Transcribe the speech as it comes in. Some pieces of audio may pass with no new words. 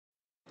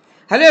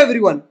Hello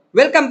everyone,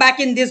 welcome back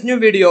in this new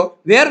video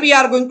where we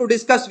are going to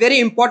discuss very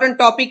important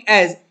topic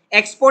as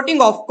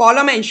exporting of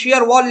column and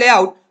shear wall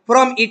layout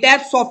from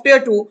Etabs software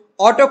to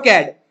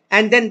Autocad,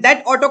 and then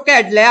that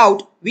Autocad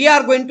layout we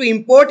are going to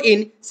import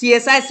in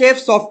CSI Safe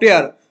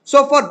software.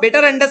 So for better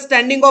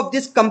understanding of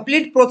this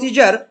complete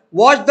procedure,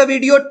 watch the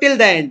video till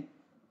the end.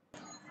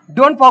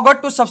 Don't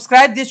forget to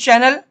subscribe this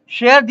channel,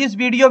 share this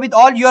video with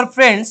all your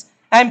friends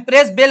and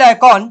press bell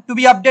icon to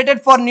be updated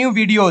for new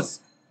videos.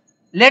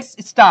 Let's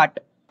start.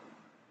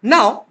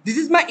 Now, this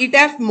is my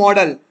Etabs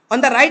model.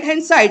 On the right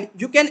hand side,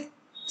 you can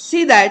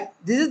see that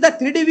this is the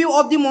 3D view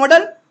of the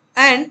model,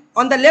 and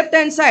on the left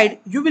hand side,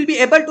 you will be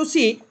able to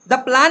see the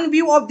plan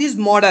view of this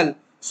model.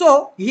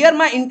 So, here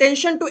my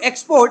intention to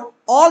export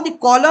all the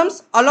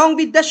columns along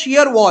with the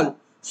shear wall.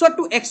 So,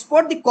 to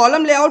export the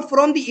column layout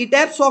from the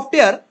Etabs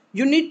software,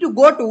 you need to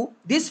go to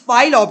this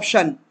file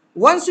option.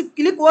 Once you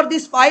click over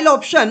this file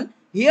option,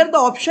 here the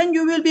option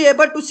you will be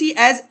able to see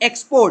as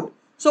export.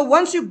 So,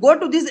 once you go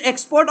to this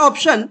export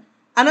option,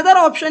 another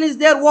option is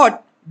there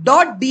what?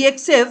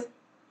 .dxf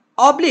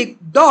oblique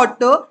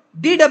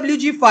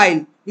 .dwg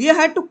file. You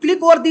have to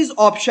click over this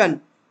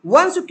option.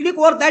 Once you click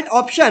over that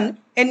option,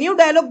 a new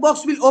dialog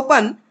box will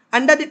open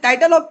under the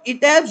title of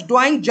Etabs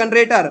drawing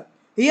generator.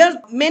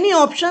 Here many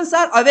options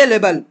are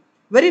available.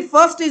 Very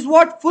first is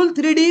what? Full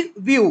 3D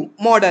view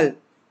model.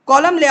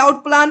 Column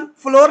layout plan,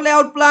 floor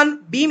layout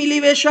plan, beam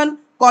elevation,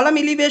 column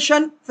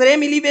elevation,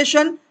 frame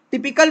elevation,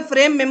 typical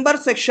frame member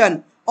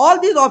section. All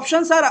these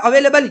options are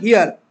available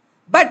here.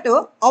 But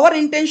our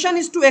intention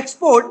is to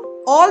export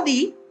all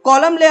the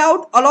column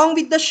layout along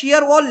with the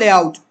shear wall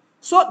layout.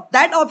 So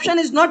that option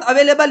is not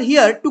available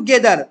here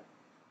together.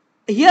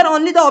 Here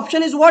only the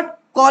option is what?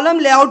 Column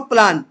layout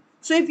plan.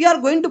 So if you are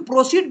going to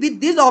proceed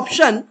with this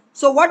option,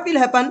 so what will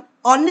happen?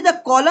 Only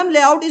the column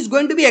layout is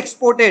going to be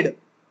exported.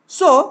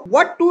 So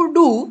what to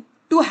do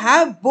to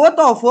have both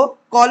of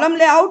column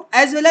layout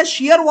as well as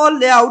shear wall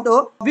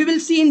layout, we will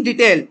see in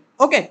detail.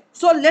 Okay,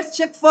 so let's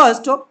check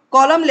first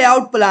column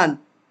layout plan.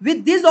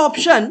 With this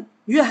option,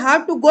 you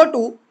have to go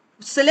to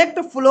select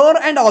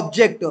floor and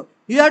object.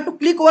 You have to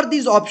click over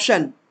this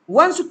option.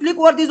 Once you click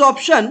over this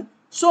option,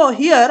 so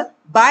here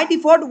by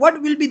default what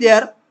will be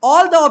there?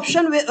 All the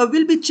option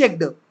will be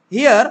checked.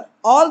 Here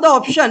all the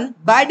option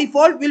by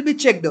default will be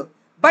checked.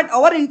 But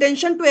our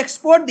intention to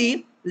export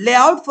the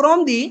layout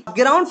from the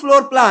ground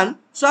floor plan.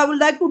 So I would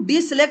like to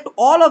deselect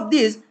all of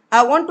these.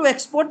 I want to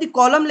export the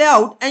column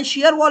layout and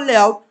shear wall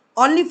layout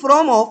only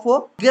from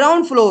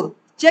ground floor.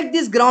 Check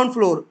this ground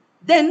floor.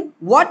 Then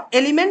what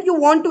element you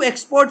want to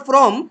export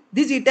from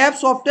this Etabs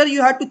software,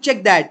 you have to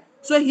check that.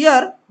 So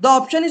here the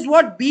option is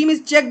what? Beam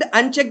is checked,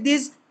 uncheck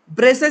this.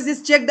 Braces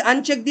is checked,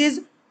 uncheck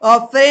this.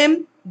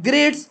 Frame,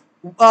 grids,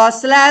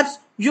 slabs.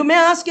 You may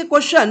ask a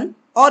question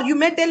or you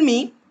may tell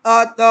me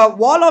the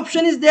wall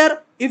option is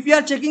there. If you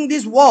are checking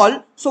this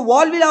wall, so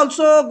wall will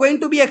also going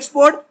to be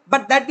export,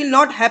 but that will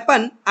not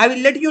happen. I will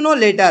let you know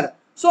later.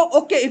 So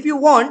okay, if you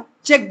want,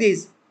 check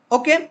this.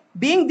 Okay,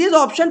 being this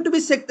option to be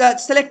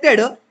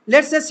selected,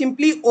 let's say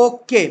simply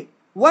OK.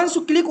 Once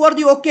you click over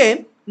the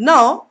OK,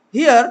 now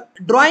here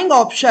drawing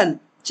option,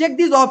 check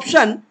this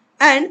option,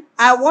 and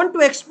I want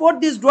to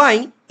export this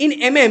drawing in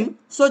mm.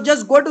 So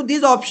just go to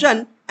this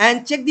option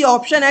and check the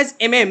option as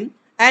mm,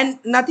 and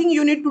nothing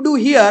you need to do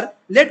here.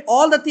 Let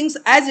all the things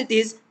as it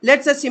is.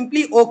 Let's say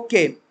simply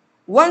OK.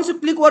 Once you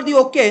click over the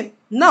OK,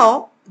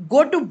 now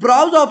go to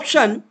browse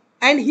option,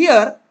 and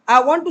here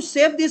I want to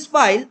save this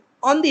file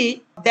on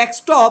the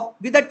desktop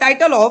with the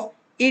title of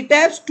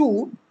Etabs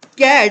 2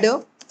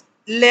 CAD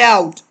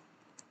layout.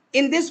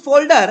 In this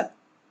folder,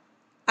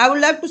 I would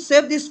like to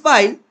save this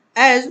file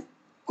as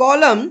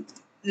column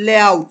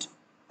layout.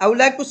 I would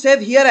like to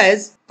save here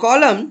as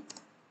column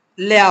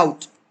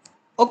layout.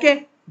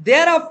 Okay.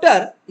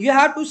 Thereafter, you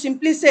have to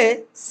simply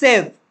say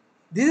save.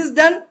 This is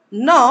done.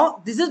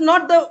 Now, this is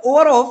not the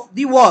over of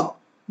the work.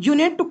 You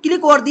need to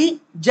click over the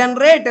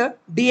generate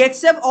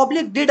DXF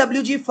oblique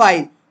DWG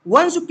file.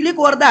 Once you click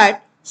over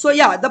that, so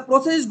yeah, the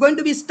process is going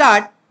to be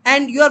start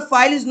and your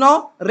file is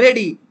now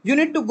ready. You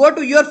need to go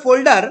to your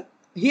folder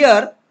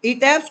here,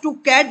 Etabs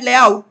 2 CAD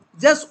layout.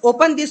 Just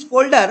open this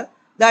folder.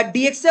 The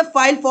DXF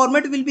file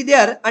format will be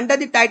there under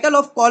the title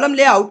of column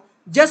layout.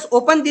 Just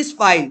open this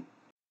file.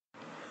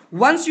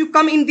 Once you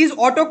come in this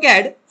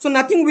AutoCAD, so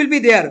nothing will be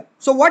there.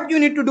 So what you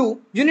need to do?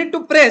 You need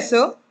to press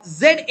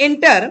Z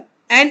enter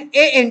and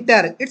A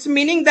enter. It's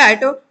meaning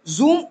that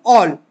zoom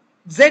all.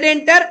 Z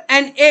enter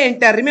and A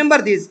enter.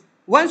 Remember this.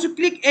 Once you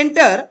click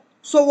enter,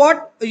 so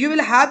what you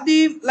will have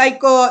the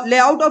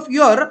layout of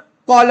your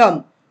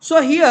column.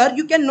 So here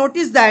you can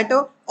notice that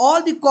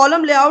all the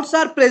column layouts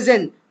are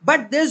present,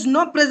 but there is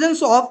no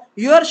presence of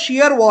your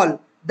shear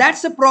wall.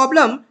 That's a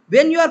problem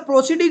when you are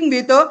proceeding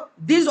with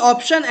this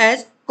option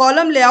as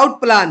column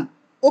layout plan.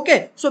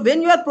 Okay, so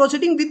when you are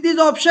proceeding with this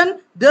option,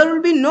 there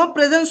will be no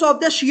presence of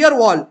the shear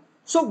wall.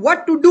 So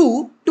what to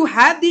do to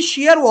have this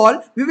shear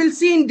wall, we will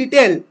see in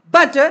detail.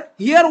 But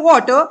here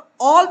what?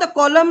 All the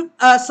column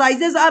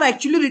sizes are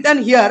actually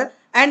written here,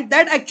 and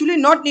that actually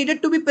not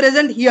needed to be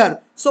present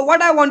here. So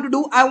what I want to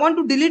do, I want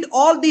to delete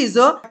all these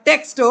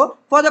text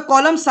for the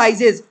column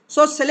sizes.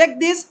 So select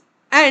this,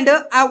 and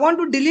I want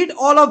to delete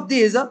all of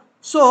these.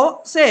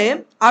 So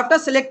say after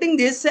selecting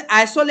this, say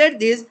isolate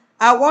this,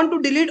 I want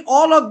to delete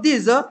all of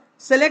these.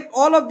 Select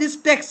all of this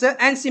text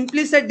and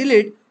simply say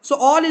delete. So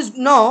all is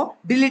now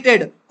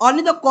deleted.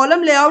 Only the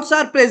column layouts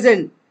are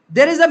present.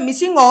 There is a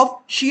missing of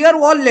shear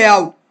wall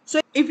layout.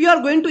 So if you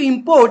are going to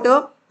import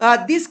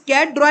this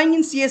CAD drawing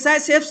in CSI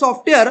Safe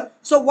software,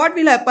 so what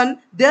will happen?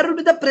 There will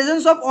be the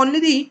presence of only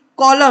the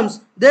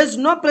columns. There is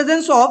no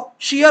presence of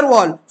shear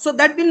wall. So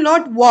that will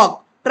not work.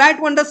 Try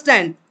to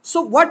understand.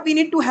 So what we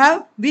need to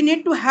have? We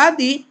need to have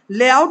the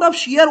layout of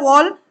shear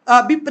wall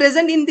be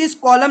present in this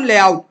column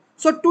layout.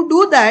 So to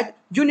do that,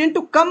 you need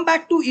to come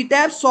back to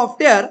Etabs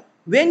software.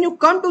 When you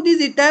come to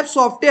this Etabs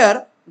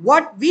software,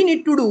 what we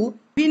need to do?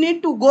 We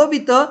need to go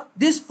with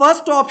this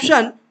first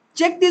option.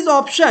 Check this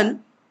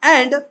option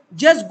and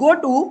just go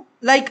to,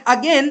 like,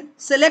 again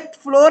select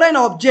floor and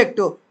object.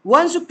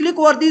 Once you click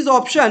over this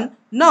option,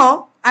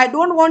 now I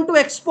don't want to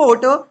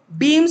export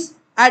beams.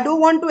 I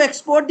don't want to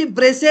export the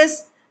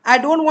braces. I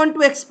don't want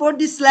to export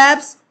the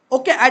slabs.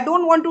 Okay, I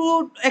don't want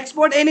to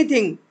export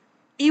anything.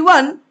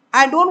 Even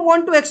I don't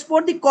want to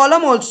export the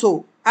column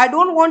also. I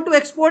don't want to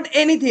export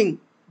anything.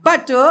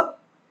 But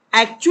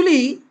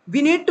actually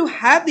we need to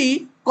have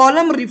the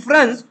column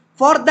reference.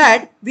 For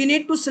that we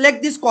need to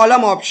select this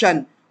column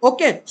option.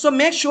 Okay, so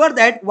make sure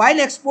that while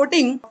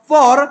exporting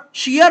for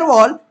shear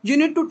wall, you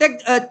need to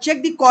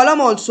check the column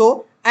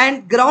also,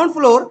 and ground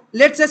floor,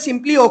 let's say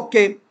simply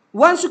okay.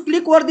 Once you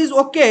click over this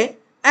okay,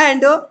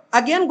 and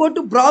again go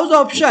to browse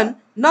option.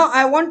 Now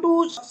I want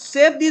to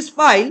save this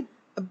file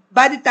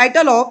by the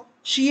title of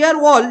shear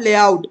wall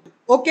layout.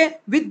 Okay,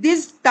 with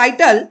this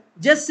title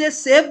just say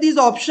save this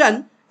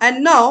option,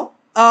 and now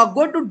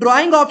go to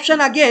drawing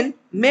option again.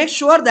 Make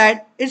sure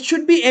that it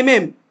should be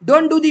mm.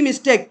 Don't do the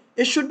mistake.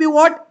 It should be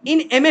what?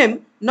 In mm.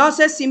 Now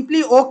say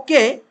simply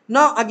okay.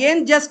 Now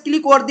again just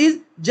click over this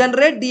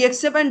generate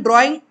DXF and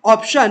drawing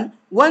option.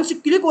 Once you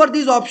click over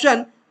this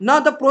option, now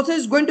the process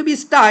is going to be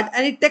start,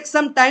 and it takes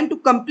some time to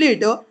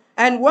complete.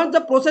 And once the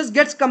process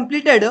gets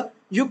completed,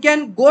 you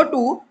can go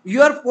to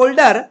your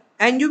folder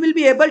and you will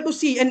be able to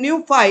see a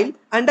new file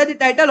under the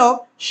title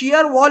of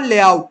shear wall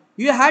layout.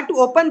 You have to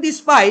open this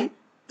file,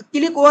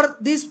 click over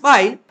this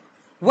file.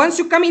 Once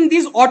you come in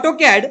this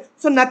AutoCAD,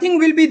 so nothing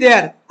will be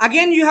there.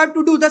 Again you have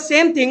to do the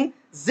same thing.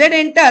 Z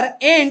enter,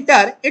 A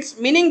enter. It's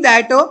meaning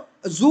that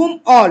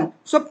zoom all.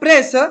 So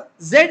press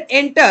Z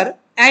enter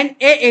and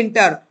A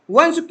enter.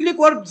 Once you click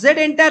over Z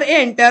enter,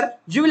 A enter,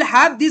 you will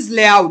have this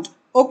layout.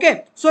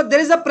 Okay, so there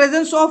is a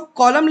presence of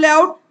column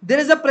layout. There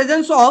is a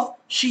presence of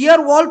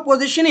shear wall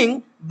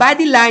positioning by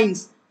the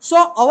lines.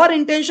 So our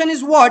intention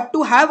is what?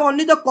 To have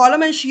only the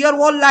column and shear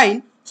wall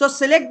line. So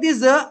select this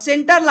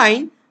center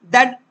line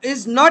that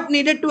is not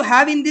needed to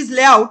have in this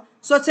layout.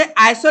 So say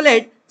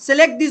isolate,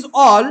 select this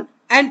all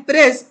and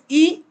press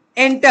E,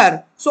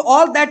 enter. So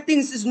all that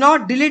things is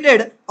not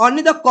deleted.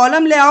 Only the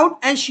column layout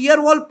and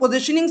shear wall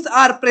positionings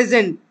are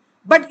present.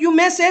 But you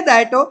may say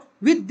that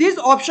with this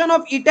option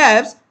of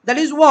Etabs, that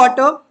is what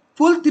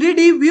full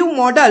 3D view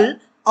model,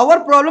 our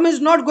problem is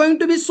not going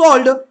to be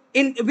solved.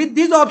 With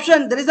this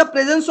option, there is a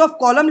presence of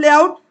column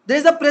layout, there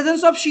is a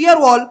presence of shear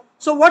wall.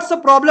 So what's the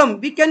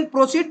problem? We can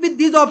proceed with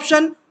this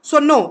option. So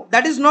no,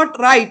 that is not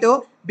right,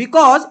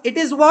 because it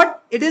is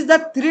what? It is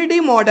the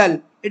 3D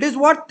model. It is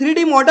what?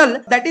 3D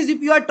model. That is,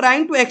 if you are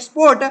trying to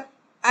export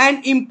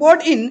and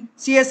import in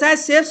CSI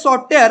Safe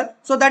software,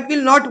 so that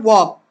will not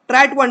work.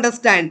 Try to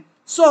understand.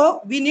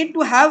 So we need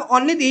to have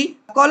only the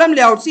column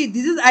layout. See,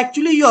 this is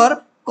actually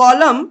your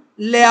column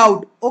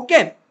layout.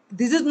 Okay,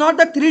 this is not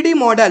the 3D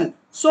model.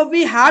 So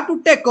we have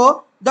to take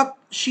the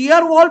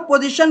shear wall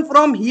position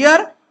from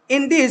here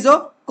in this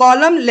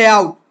column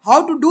layout.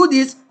 How to do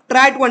this?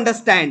 Try to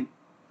understand.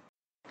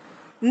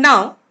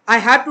 Now I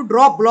have to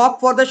draw block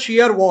for the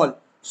shear wall.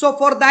 So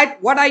for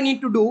that, what I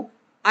need to do?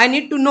 I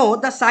need to know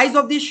the size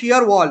of the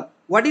shear wall.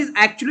 What is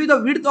actually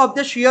the width of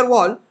the shear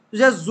wall?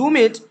 Just zoom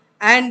it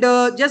and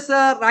just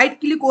right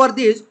click over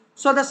this.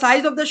 So the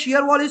size of the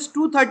shear wall is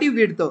 230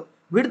 width.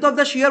 Width of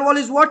the shear wall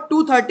is what?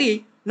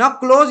 230. Now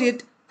close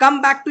it.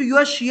 Come back to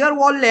your shear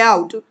wall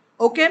layout.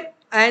 Okay,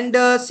 and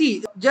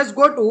see, just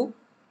go to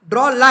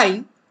draw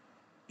line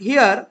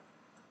here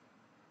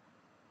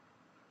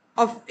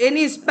of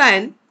any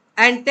span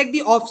and take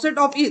the offset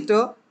of it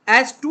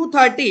as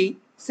 230.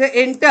 Say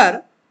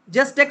enter.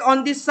 Just take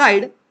on this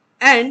side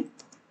and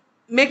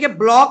make a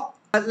block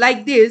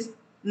like this.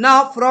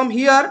 Now from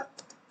here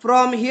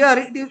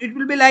it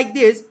will be like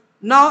this.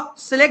 Now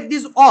select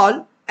this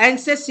all and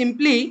say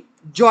simply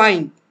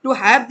join to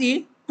have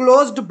the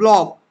closed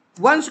block.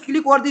 Once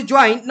click over the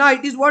join, now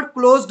it is what?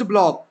 Closed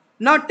block.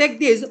 Now take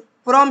this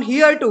from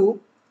here to,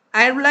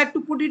 I would like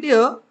to put it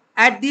here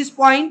at this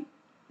point.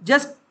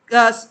 Just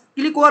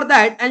click over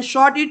that and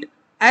short it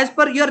as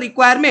per your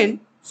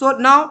requirement. So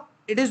now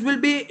it will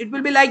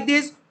be like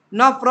this.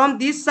 Now from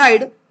this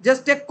side,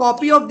 just take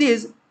copy of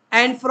this,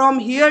 and from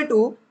here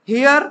to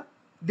here,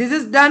 this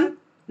is done.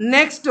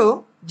 Next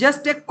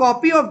just take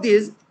copy of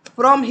this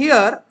from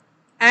here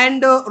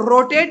and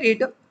rotate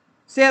it,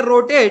 say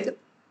rotate,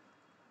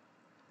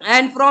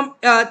 and from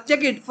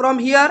check it from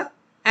here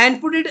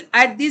and put it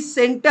at this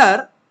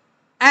center,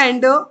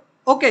 and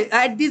okay,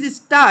 at this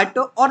start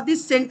or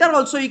this center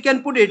also you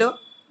can put it.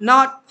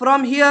 Now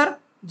from here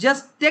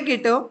just take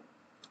it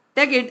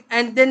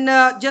and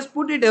then just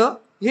put it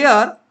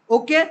here.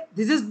 Okay,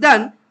 this is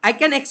done. I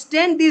can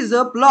extend this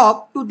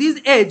block to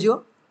this edge.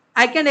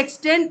 I can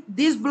extend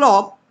this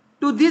block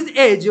to this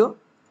edge.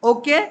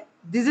 Okay,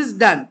 this is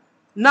done.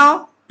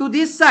 Now to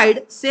this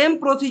side same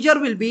procedure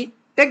will be,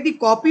 take the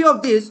copy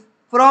of this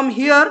from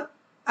here.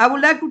 I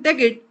would like to take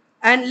it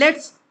and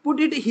let's put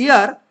it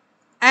here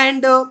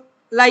and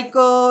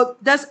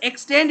just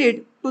extend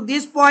it to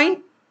this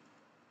point.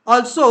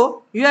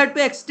 Also you have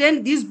to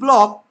extend this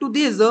block to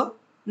this.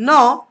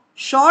 Now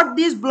short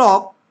this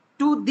block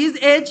to this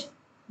edge,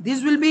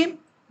 this will be.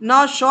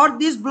 Now short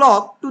this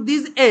block to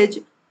this edge,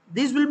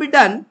 this will be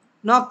done.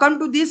 Now come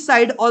to this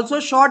side, also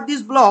short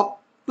this block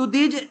to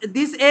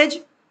this edge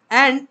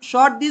and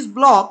short this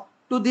block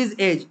to this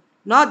edge.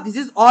 Now this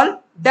is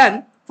all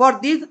done for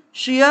this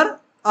shear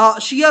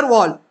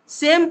wall.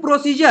 Same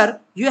procedure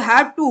you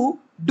have to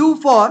do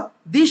for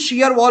this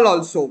shear wall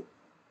also.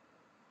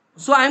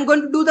 So I am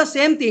going to do the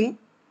same thing.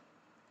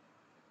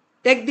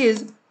 Take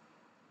this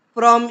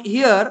from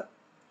here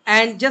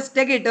and just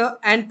take it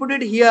and put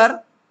it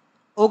here.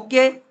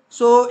 Okay,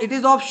 so it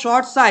is of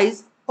short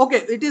size.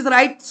 Okay, it is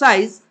right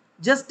size.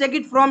 Just take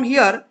it from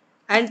here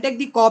and take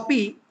the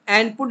copy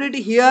and put it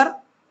here.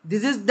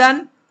 This is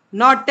done.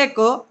 Now take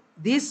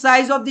this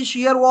size of the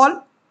shear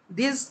wall.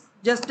 This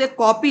just take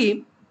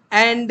copy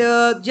and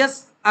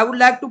just I would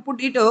like to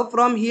put it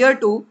from here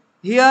to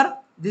here.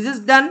 This is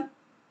done.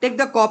 Take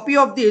the copy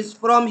of this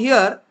from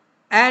here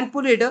and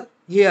put it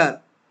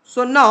here.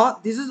 So now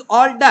this is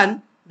all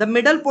done. The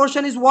middle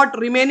portion is what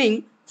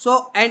remaining.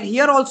 So and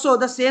here also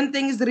the same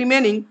thing is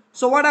remaining.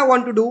 So what I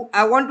want to do,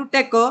 I want to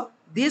take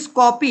this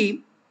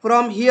copy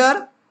from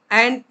here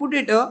and put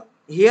it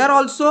here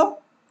also,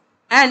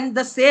 and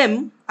the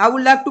same I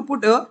would like to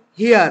put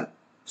here.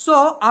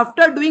 So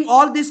after doing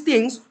all these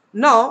things,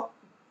 now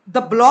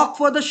the block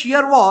for the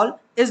shear wall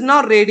is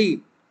now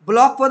ready.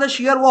 Block for the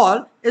shear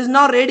wall is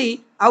now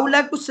ready. I would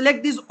like to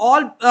select this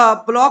all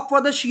block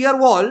for the shear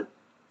wall,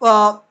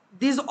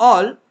 these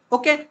all.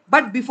 Okay,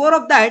 but before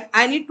of that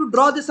I need to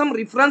draw this some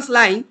reference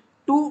line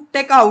to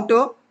take out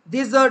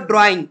this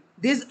drawing,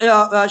 this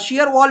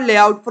shear wall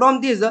layout from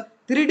this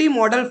 3D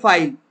model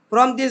file.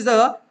 From this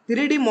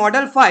 3D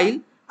model file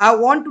I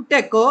want to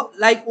take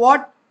like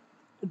what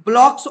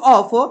blocks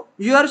of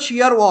your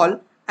shear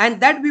wall,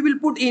 and that we will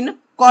put in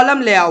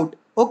column layout.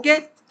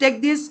 Okay,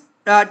 take this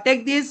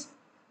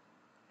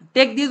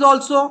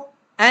also,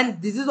 and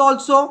this is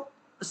also.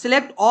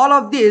 Select all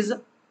of these,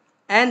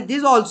 and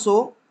this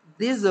also,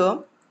 this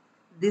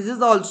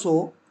is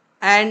also,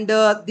 and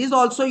this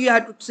also you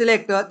have to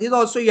select. This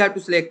also you have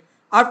to select.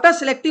 After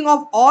selecting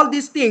of all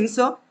these things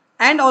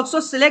and also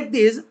select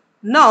this,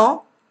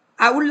 now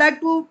I would like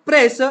to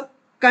press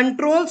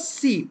Control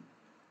C.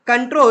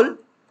 Control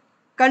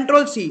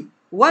C.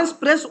 Once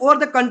press over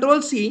the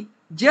Control C,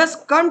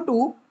 just come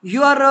to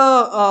your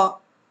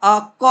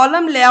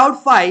column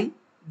layout file.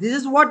 This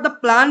is what the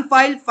plan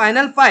file,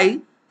 final file,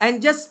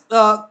 and just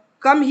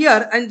come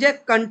here and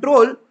just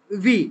Control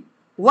V.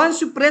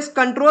 Once you press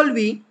Control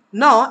V,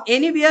 now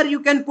anywhere you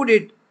can put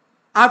it.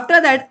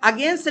 After that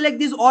again select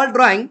this all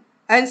drawing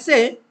and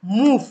say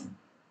move.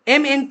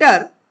 M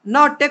enter.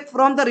 Now take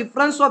from the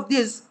reference of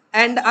this,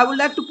 and I would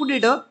like to put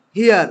it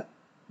here.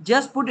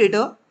 Just put it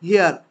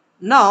here.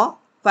 Now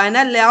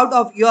final layout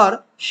of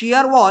your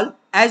shear wall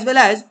as well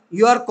as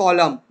your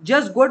column.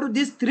 Just go to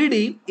this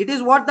 3D. It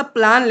is what the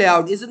plan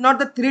layout. This is not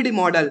the 3D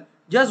model.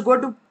 Just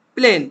go to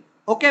plane.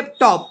 Okay,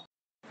 top.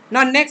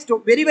 Now next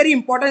very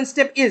important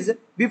step is,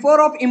 before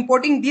of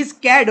importing this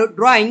CAD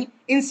drawing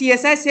in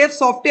CSI Safe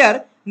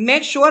software,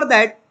 make sure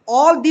that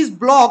all these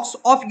blocks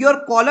of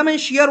your column and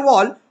shear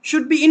wall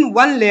should be in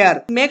one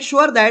layer. Make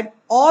sure that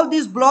all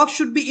these blocks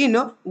should be in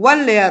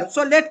one layer.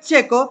 So let's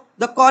check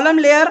the column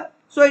layer.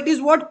 So it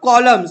is what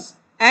columns,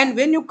 and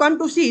when you come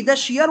to see the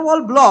shear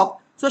wall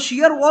block, so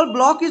shear wall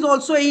block is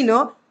also in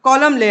a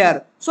column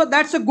layer. So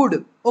that's a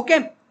good.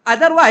 Okay,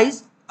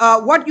 otherwise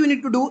what you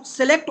need to do,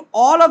 select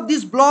all of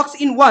these blocks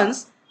in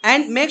once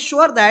and make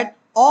sure that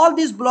all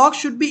these blocks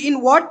should be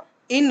in what,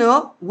 in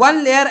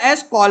one layer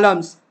as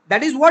columns.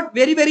 That is what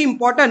very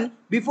important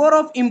before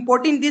of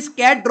importing this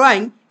CAD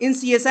drawing in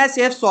CSI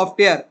Safe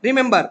software.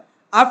 Remember,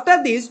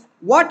 after this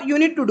what you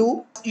need to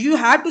do, you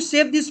have to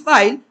save this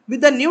file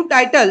with the new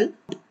title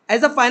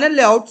as a final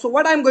layout. So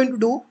what I'm going to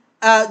do,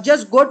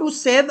 just go to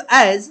save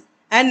as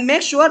and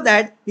make sure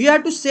that you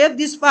have to save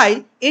this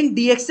file in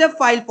DXF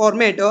file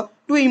format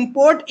to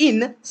import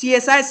in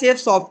CSI Safe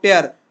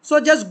software. So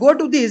just go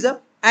to this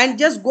and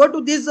just go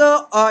to this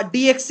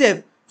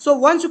DXF. So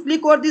once you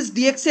click on this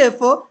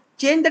DXF,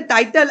 change the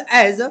title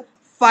as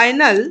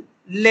final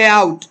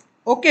layout.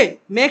 Okay,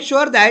 make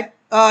sure that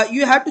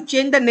you have to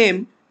change the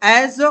name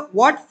as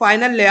what,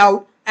 final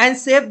layout, and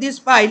save this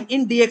file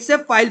in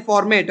DXF file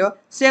format.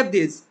 Save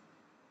this.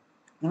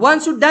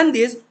 Once you done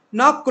this,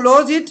 now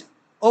close it.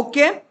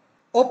 Okay,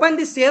 open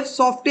the save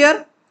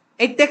software.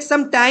 It takes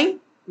some time.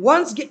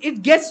 Once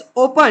it gets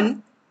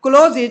open,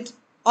 close it.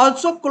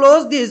 Also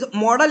close this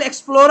model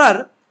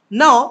explorer.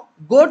 Now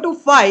go to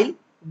file,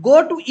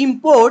 go to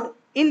import.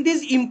 In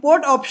this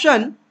import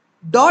option,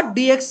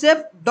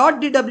 .dxf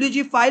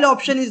 .dwg file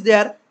option is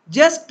there.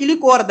 Just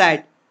click over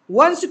that.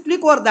 Once you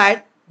click over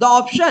that, the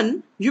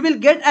option you will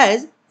get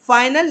as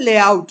final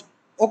layout.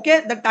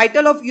 Okay, the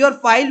title of your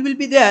file will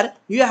be there.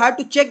 You have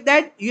to check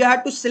that, you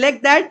have to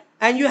select that,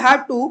 and you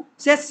have to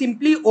say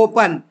simply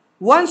open.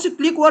 Once you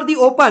click over the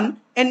open,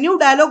 a new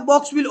dialog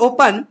box will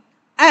open,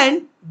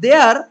 and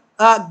there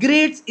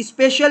grids,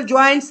 special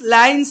joints,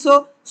 lines.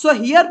 So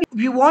here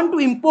we want to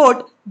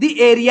import the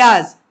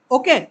areas.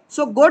 Okay,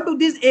 so go to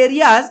these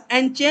areas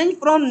and change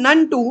from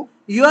none to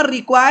your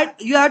required.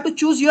 You have to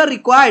choose your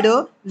required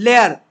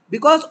layer,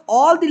 because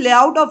all the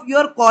layout of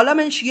your column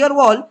and shear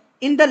wall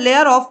in the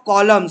layer of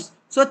columns.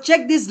 So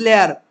check this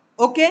layer.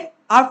 Okay,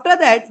 after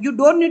that you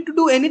don't need to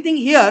do anything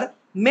here.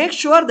 Make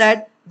sure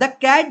that the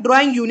CAD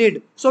drawing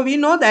unit. So we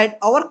know that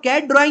our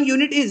CAD drawing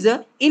unit is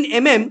in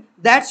mm.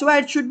 That's why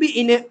it should be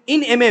in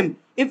mm.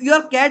 If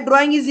your CAD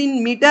drawing is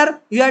in meter,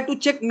 you have to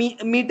check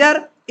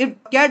meter. If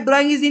CAD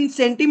drawing is in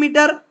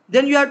centimeter,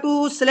 then you have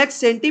to select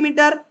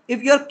centimeter.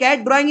 If your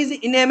CAD drawing is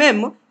in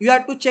mm, you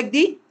have to check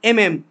the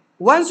mm.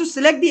 Once you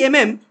select the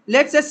mm,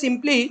 let's say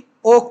simply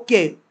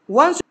OK.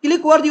 Once you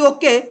click over the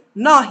OK,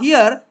 now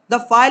here the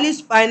file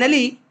is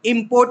finally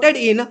imported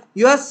in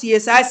your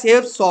CSI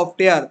Save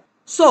software.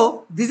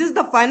 So this is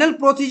the final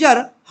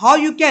procedure how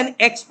you can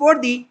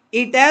export the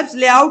Etabs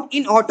layout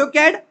in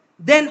AutoCAD,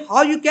 then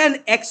how you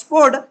can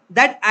export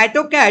that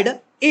AutoCAD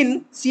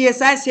in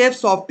CSI Save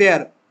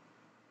software.